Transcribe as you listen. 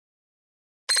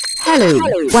Hello,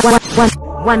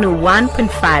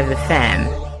 101.5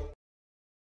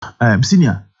 FM.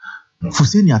 Senior, for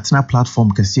senior atna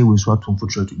platform can say we swap to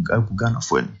Ghana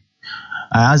for any.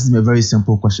 I asked him a very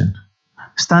simple question.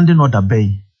 Standing order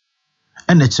bay.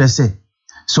 And the chair say,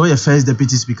 so your first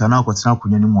deputy speaker now got now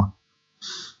anymore.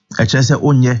 A chair say,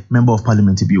 onye member of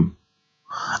parliament bill.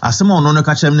 As someone on the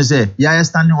catch him say, yeah,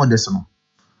 standing orders.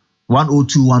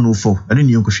 102, 104. I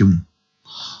didn't know Kushim.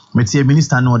 Metia mini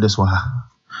standing orders were her.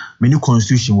 Many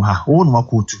constitution were her. Own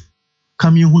wakotu.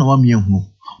 Come in who me who.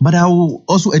 But I will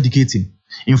also educate him.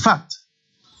 In fact,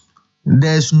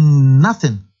 there's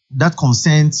nothing that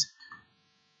concerns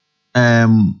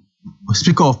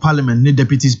Speaker of Parliament, need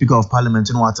Deputy Speaker of Parliament,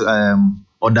 you know what,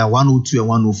 order 102 and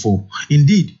 104.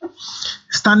 Indeed,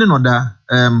 standing order,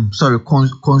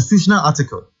 constitutional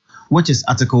article, which is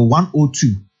Article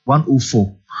 102,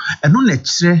 104. And no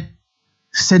lecture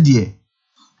said ye,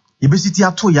 you basically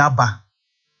have to yaba,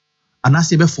 and I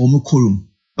say before me quorum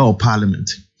or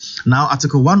Parliament. Now,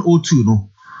 Article 102,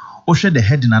 no, or share the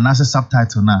heading and answer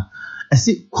subtitle now. I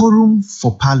say quorum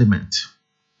for Parliament.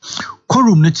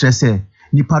 Quorum nature say,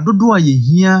 nipa dodo a ye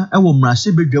hia e wo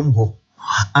mrahye bedwam ho.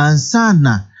 Ansa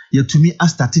na ye tumi a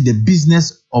started the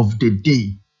business of the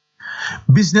day.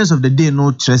 Business of the day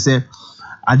no tre say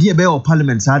ade e be o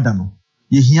Parliament ada no.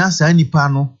 Ye hia sa nipa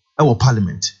no e wo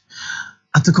Parliament.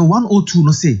 Article 102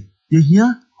 no say ye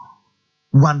hia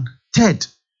 1/3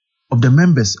 of the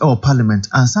members of Parliament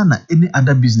ansa na any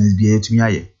other business be etumi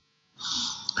aye.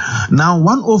 Now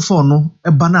 104 no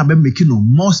e bana be making no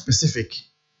more specific.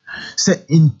 Say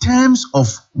in terms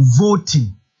of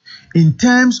voting, in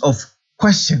terms of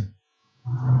question,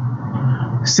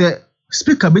 say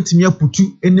speaker betimi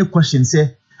aputu any question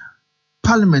say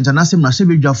Parliament and I say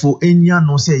mrahye for enya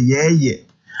no say yeah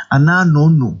and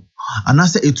no and I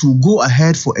say it will go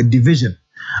ahead for a division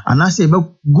and I say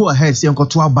go ahead say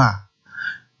nkoto aba.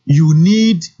 You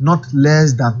need not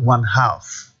less than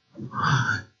 1/2.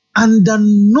 Under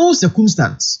no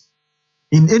circumstance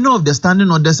in any of the standing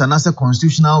orders and as a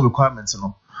constitutional requirements, you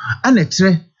know, and a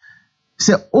say,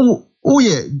 oh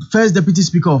yeah, first deputy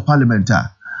speaker of Parliament,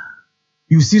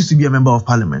 you cease to be a member of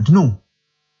Parliament. No,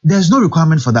 there's no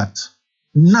requirement for that.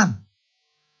 None.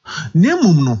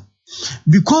 Nemum no,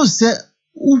 because say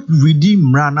redeem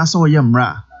mra na so ye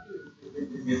mra.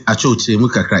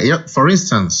 For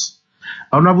instance,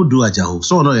 Honorable Duajaho,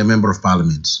 so not a member of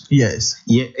Parliament. Yes.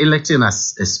 Yeah, elected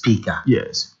as a speaker.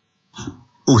 Yes.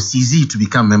 OCZ to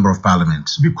become member of Parliament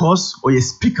because or a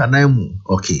speaker now.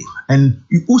 Okay. And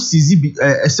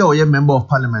OCZ say or a member of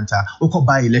Parliament or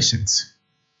by elections.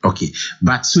 Okay.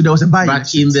 But so there was a by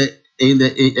but in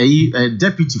the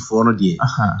deputy for no day.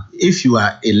 If you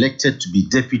are elected to be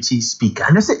deputy speaker.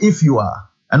 And I say if you are,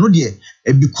 I know there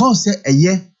because say a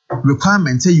year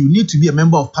requirement say you need to be a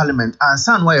member of Parliament and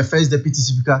sign why a first deputy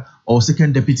speaker or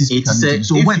second deputy speaker. So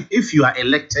if you are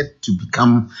elected to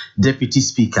become deputy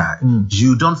speaker,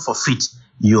 you don't forfeit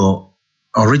your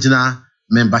original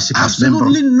membership as member.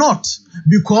 Absolutely not,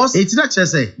 because it's not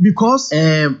just say because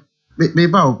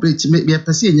maybe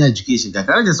pursue your education.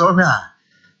 I just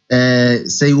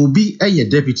say you will be a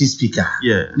deputy speaker.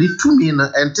 Yeah, need 2 million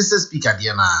and speaker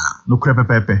diana. No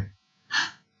crepe.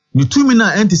 The 2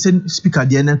 minute anti speaker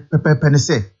the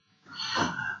say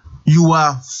you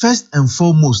are first and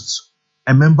foremost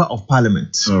a member of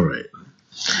Parliament. All right.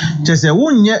 Just a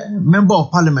 1 year member of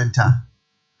Parliament.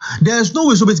 There is no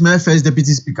way so be my first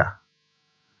deputy speaker.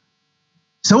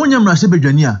 So 1 year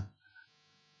mrahye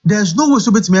there is no way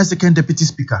so be my second deputy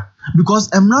speaker because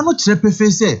emrano trepe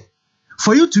say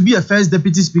for you to be a first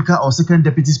deputy speaker or second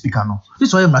deputy speaker no. This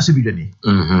is why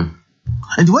mrahye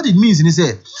And what it means is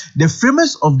that the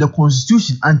framers of the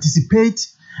Constitution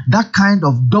anticipate that kind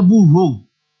of double role.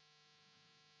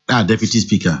 Deputy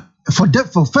speaker.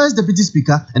 For first deputy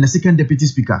speaker and the second deputy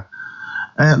speaker.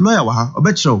 Lawyer waha,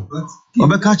 obetcho.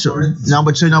 Obekacho. It's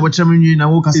not true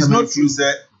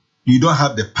that you don't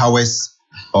have the powers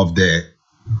of the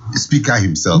speaker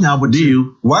himself. Now, but do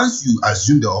you? Once you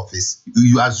assume the office,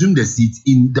 you assume the seat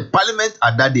in the Parliament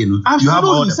at that day, you have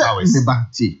all the powers.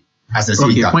 As a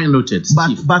speaker. Okay, point noted.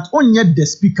 But on yet the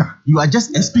speaker, you are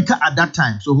just a speaker at that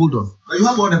time. So hold on. But you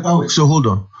have all the power. So hold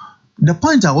on. The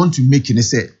point I want to make is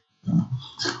say,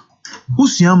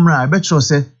 Usiamra, I bet you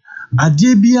say,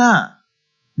 Adebia,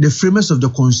 the framers of the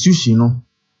Constitution, no,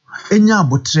 Enya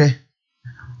botre,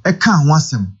 Eka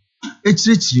wasem,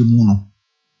 Echrichri muno.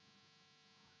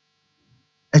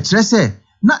 Echre say,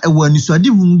 na ewa niswadi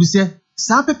mumbi say,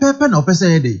 sa pepe na opese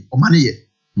yede, omane ye.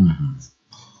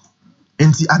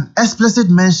 An explicit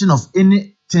mention of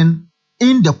anything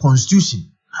in the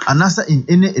Constitution and also in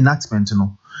any enactment,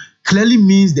 clearly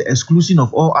means the exclusion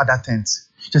of all other things.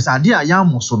 Just idea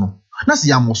yamoso no. That's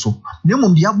yamoso.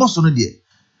 Nemum the yaboso no de.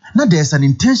 Now there's an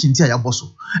intention to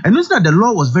yaboso. And notice that the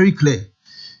law was very clear.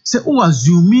 Say, who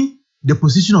assume the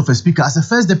position of a speaker as a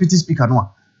first deputy speaker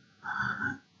no.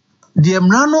 The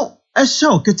emrano esha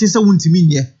okete se wuntimi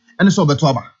nye ene so beto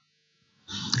aba.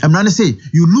 Emrano say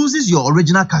you loses your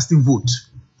original casting vote.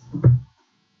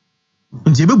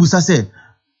 Nti ebebusa say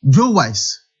Joe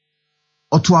Wise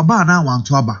otuaba na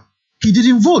wantuaba. He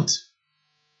didn't vote.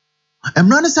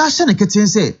 Emrano say asha nekete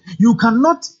say you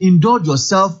cannot indulge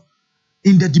yourself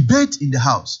in the debate in the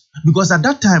house because at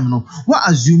that time no we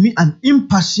assuming an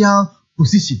impartial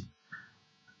position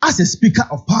as a speaker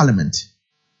of parliament.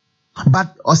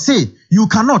 But or say you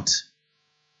cannot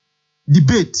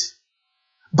debate,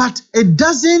 but it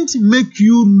doesn't make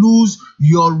you lose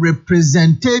your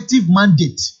representative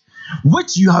mandate,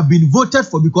 which you have been voted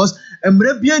for because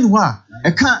Emrebian wa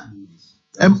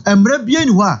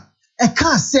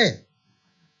say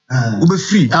ube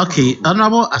free. Okay,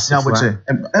 honorable Assifuah.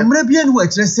 Emrebian wa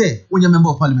say when you're member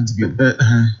of parliament be.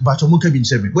 But omuke bin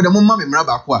chebe. But the mama memra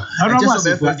ba kwa. Honorable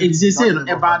Assifuah, it is say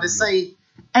about the say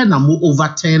and I'm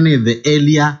overturning the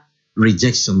earlier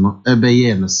rejection no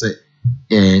ebeye no say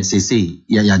say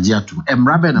ya jiatum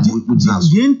emrabe na mudina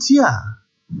so yentia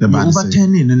the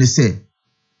overturning and they say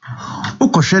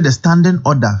ukoshe the standing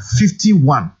order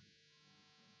 51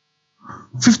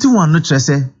 no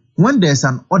say when there's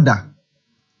an order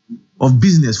of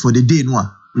business for the day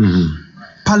no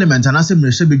parliament and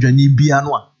assembly should be joining bia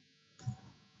no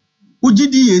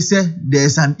ugidi say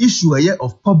there's an issue here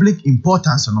of public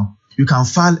importance no. You can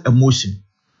file a motion.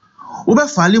 Ube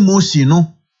file a motion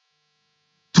no,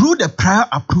 through the prior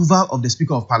approval of the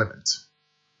Speaker of Parliament.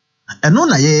 And no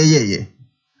na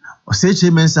or say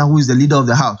Chairman who is the leader of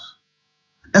the House.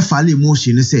 File a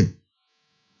motion and say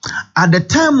at the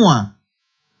time one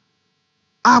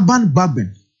Urban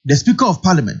Babin, the Speaker of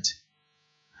Parliament,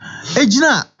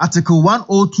 Ejina Article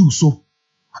 102 so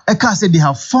Eka said they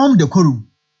have formed the quorum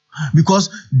because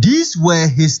these were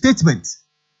his statements.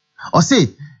 Or say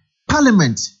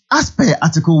Parliament, as per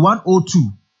Article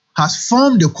 102, has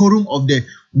formed the quorum of the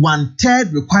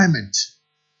 1/3 requirement.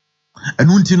 And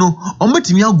untino,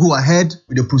 ombetimia go ahead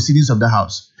with the proceedings of the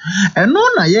House. And no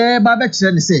na babek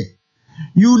say,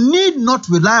 you need not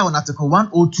rely on Article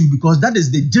 102 because that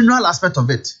is the general aspect of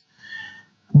it.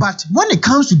 But when it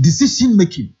comes to decision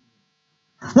making,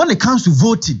 when it comes to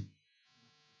voting,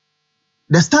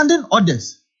 the standing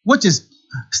orders, which is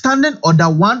Standing Order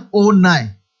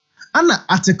 109, and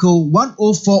Article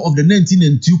 104 of the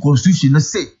 1992 Constitution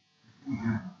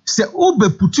say Obe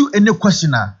putu any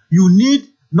questioner, you need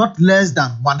not less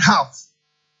than 1/2.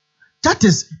 That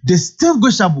is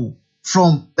distinguishable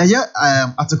from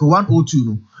the Article 102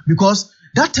 no, because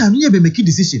that time you be making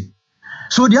decision.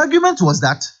 So the argument was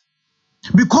that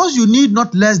because you need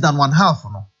not less than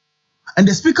 1/2 no, and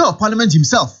the Speaker of Parliament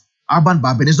himself, Urban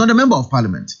Babin, is not a member of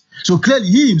Parliament. So clearly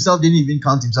he himself didn't even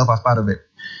count himself as part of it.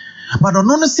 But on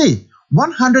no say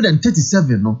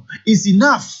 137 no is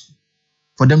enough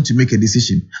for them to make a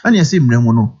decision. And you say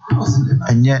mremo no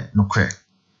and yet no clear.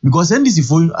 Because NDC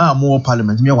for more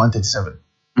parliament, me 137.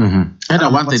 And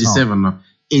 137 no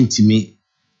intimate.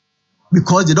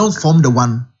 Because they don't form the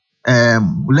one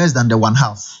less than the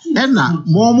 1/2. And now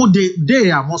more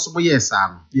they are most yes.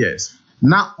 Yes.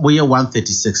 Now we are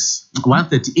 136,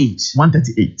 138.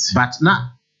 138. But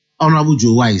now Honorable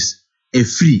Joe Wise a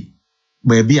free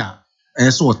baby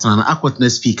so what an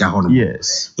aquatness speaker honor.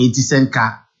 Yes. It is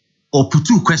enka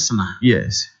oputu questioner.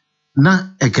 Yes.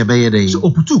 Na ekebeye dey. So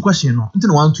oputu question no. Nti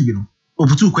no 1 2 be no.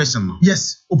 Oputu question no.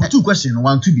 Yes, oputu question no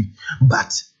 1 2 be.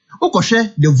 But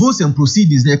okoshe the votes and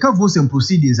proceedings, the votes and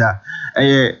proceedings are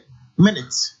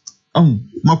minutes.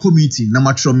 Mako meeting na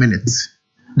matro minutes.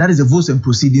 That is the votes and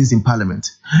proceedings in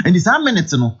parliament. And it's a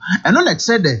minutes no. And on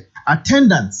said the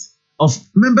attendance of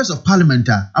members of parliament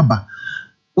abba.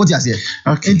 What you say?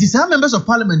 Okay. And it's our members of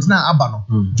parliament now abba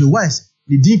no. Joe Wise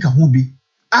the dinka who be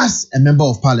as a member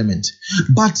of parliament.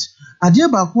 But Adia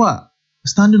Bakwa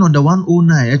standing on the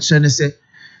 109 actually say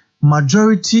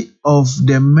majority of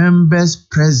the members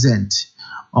present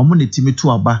omunitimi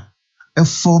to aba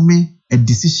forming a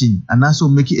decision and also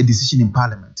making a decision in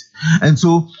parliament. And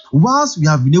so whilst we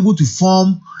have been able to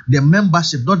form the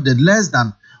membership not the less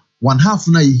than 1/2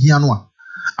 na here no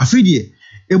afidie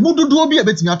ebududu obi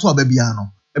ebetimi ato aba bia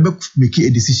no ebe make a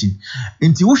decision.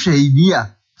 Nti wo hwe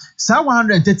idea sa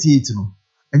 138 no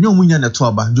and you munya na to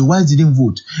aba. Joe Wise didn't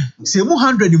vote. Say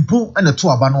 100 impo and a to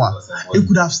aba no. It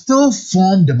could have still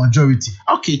formed the majority.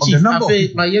 Okay, Chief.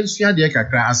 My yensua de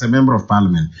kakra as a member of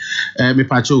parliament. Me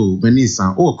pacho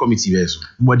menisa committee beso.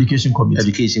 Education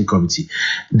committee.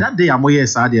 That day amoye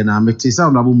sadia na me tesa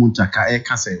onabo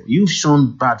muntaka say you've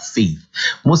shown bad faith.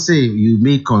 Most say you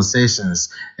make concessions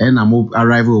and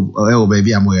arrival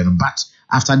baby amoye, but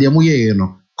after the amoye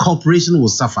corporation will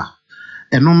suffer.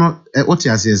 And no what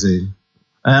you say?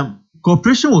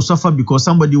 Corporation will suffer because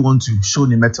somebody wants to show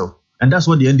the metal. And that's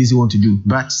what the NDC want to do.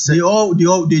 But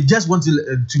they just want to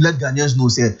let Ghanaians know,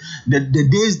 say the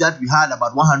days that we had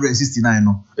about 169,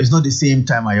 no, it's not the same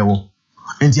time I ever.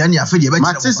 And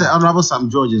the Honorable Sam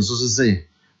George also say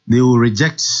they will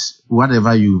reject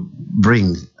whatever you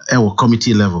bring at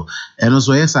committee level. And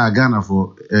also yes, I Ghana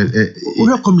for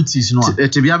committees, no.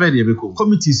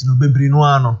 Committees, no,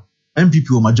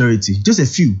 MPP or majority, just a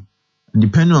few.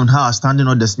 Depending on how standing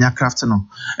on the snare no,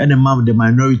 and the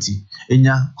minority,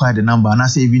 quite a number, and I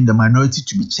say even the minority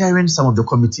to be chairing some of the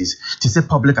committees, to say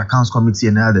public accounts committee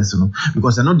and others,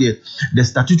 because I know the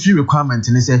statutory requirement,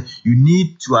 and they say you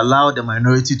need to allow the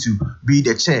minority to be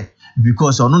the chair,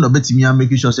 because I know the bit me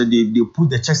making sure that they put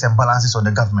the checks and balances on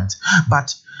the government.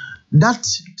 But that,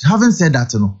 having said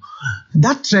that,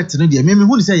 that threat, maybe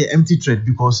who say an empty threat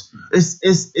because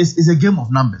it's a game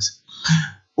of numbers.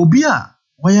 Obia.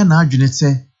 Why na adwene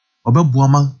say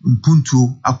obebuama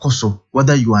mpuntu akoso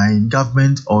whether you are in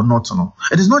government or not no.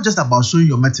 It is not just about showing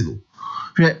your mettle.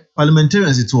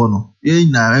 Parliamentarians it no.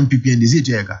 Na MPP and the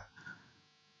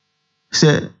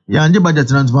say ya ande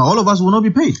budget all of us will not be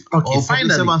paid. Okay,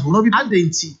 finally servants will not be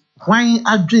paid. Why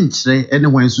adwene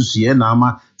anyone susu na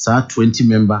ama sa 20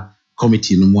 member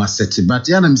committee no mo set, but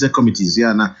ya na me say committees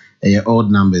ya na odd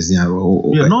numbers yeah,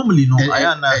 normally no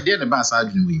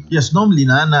yes, normally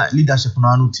na leadership no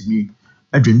anu to me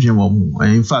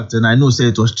in fact, and I know say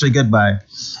it was triggered by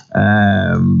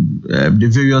the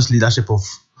various leadership of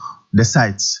the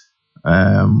sites,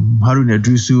 Harun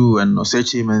Edrusu and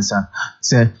Osechi Mensa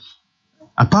say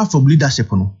apart from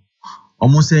leadership no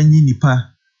almost say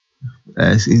nipa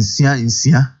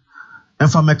insia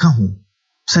and for meka ho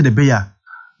say the beya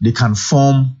they can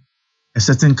form a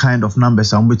certain kind of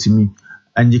numbers and with me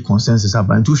and the consensus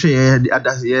about and to share the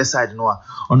other side no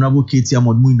honorable Katie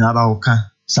Amodmu na ba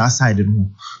oka side no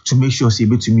to make sure say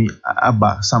to me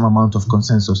about some amount of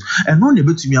consensus and not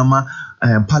able to me ama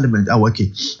parliament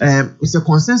okay it's a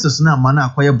consensus na man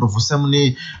acquire brofosem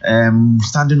ne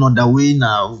standing on the way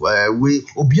now way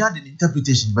obia the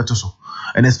interpretation better so,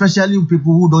 and especially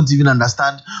people who don't even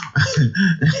understand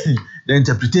the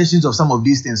interpretations of some of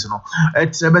these things,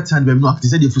 it's every time we know they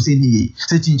say if you say ni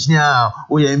say chinchina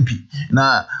o MP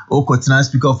na o Kotina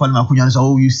speaker of parliament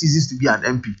so you cease to be an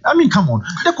MP. I mean, come on,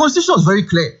 the constitution is very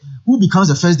clear. Who becomes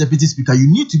the first deputy speaker? You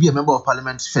need to be a member of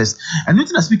parliament first. And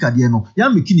not a speaker, you are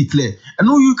making it clear. And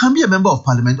no, you can be a member of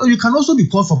parliament, or you can also be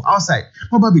called from outside,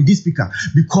 probably this speaker,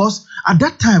 because at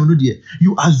that time,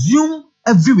 you assume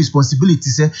every responsibility.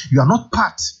 Say you are not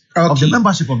part of the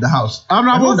membership of the house.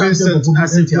 Honorable Vincent,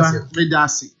 Assifuah,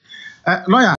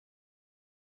 lawyer.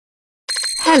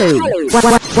 Hello,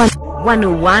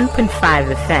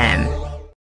 101.5 FM.